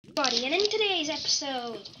everybody, and in today's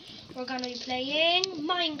episode we're gonna be playing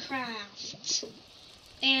Minecraft,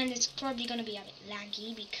 and it's probably gonna be a bit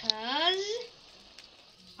laggy because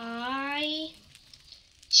I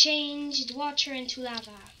changed water into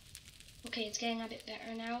lava. Okay, it's getting a bit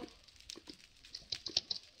better now.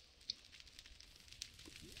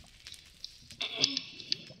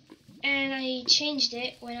 And I changed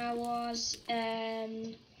it when I was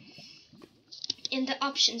in the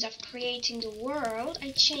options of creating the world.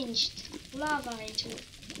 I changed water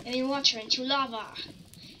into lava,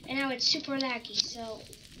 and now it's super laggy, so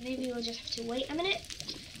maybe we'll just have to wait a minute.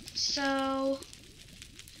 So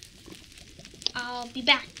I'll be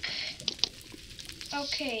back.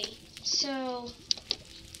 Okay, so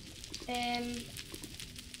I'm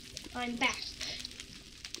back,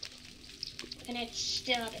 and it's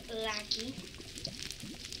still a bit laggy.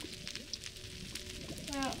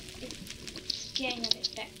 Well, it's getting a bit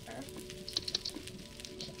better.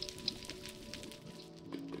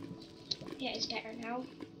 Yeah, it's better now.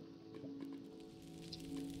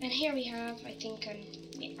 And here we have, I think, a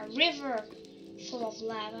river full of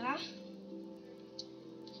lava.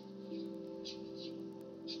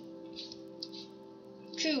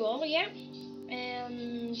 Cool, yeah.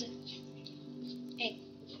 And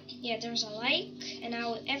yeah, there's a lake, and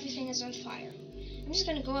now everything is on fire. I'm just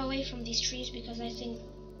gonna go away from these trees because I think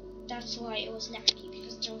that's why it was laggy,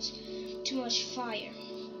 because there was too much fire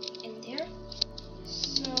in there.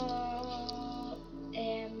 So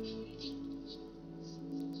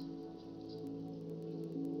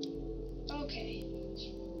okay.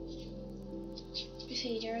 You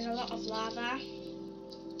see, there's a lot of lava.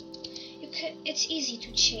 It's easy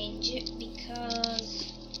to change it because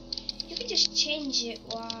you can just change it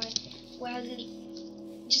while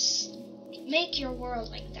just make your world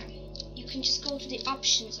like that. You can just go to the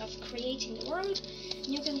options of creating the world, and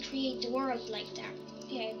you can create the world like that.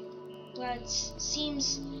 Okay, well, it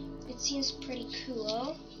seems pretty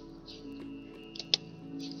cool.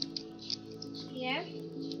 Yeah,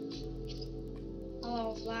 a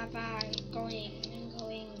lot of lava and going and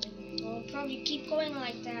going, and we'll probably keep going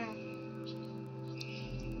like that.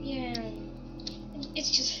 Yeah, it's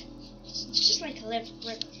just like a river.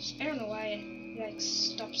 I don't know why it like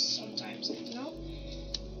stops sometimes, you know?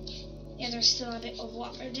 Yeah, there's still a bit of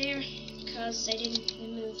water there because I didn't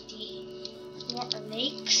remove the water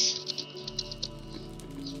lakes.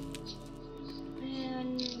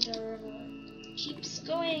 And the river keeps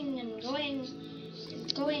going and going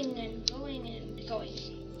and going and going and going.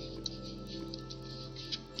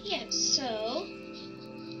 Yeah, so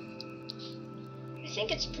I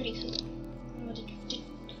think it's pretty cool.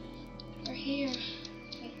 We're here.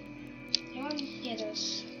 Wait, yeah,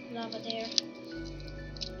 there's lava there.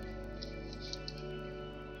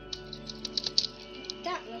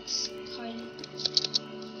 That looks kind of...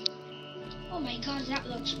 Oh my god, that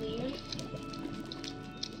looks weird.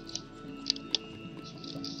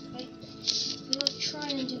 Wait, we'll try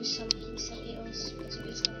and do something else. So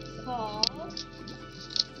it's gonna fall.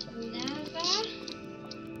 Lava.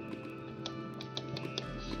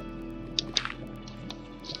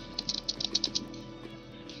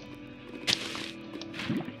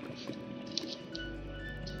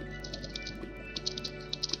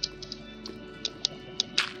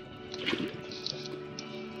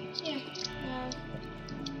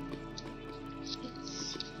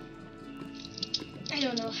 I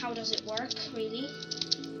don't know how does it work really.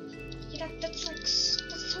 Yeah, that's so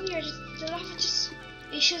weird. The lava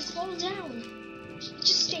it just fall down. It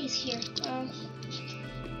just stays here.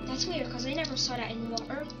 That's weird because I never saw that in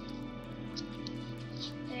water.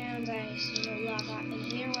 And I see no lava in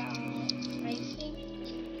here. Well, I think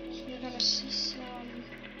we're gonna see some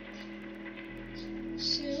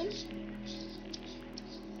soon.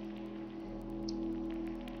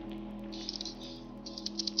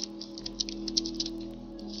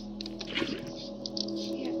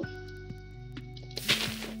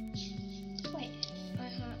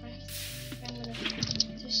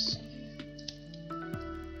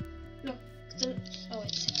 Oh,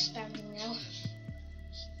 it's expanding now.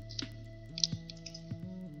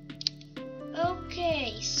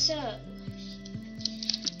 Okay, so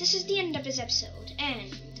this is the end of this episode,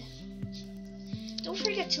 and don't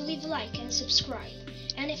forget to leave a like and subscribe.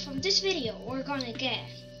 And if on this video we're gonna get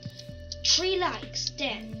 3 likes,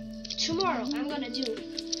 then tomorrow I'm gonna do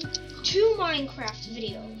 2 Minecraft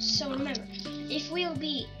videos. So remember, if we'll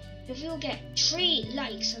get 3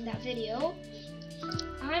 likes on that video,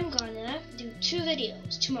 I'm gonna do 2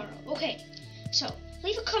 videos tomorrow. Okay, so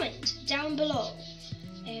leave a comment down below,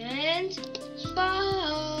 and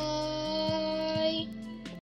bye.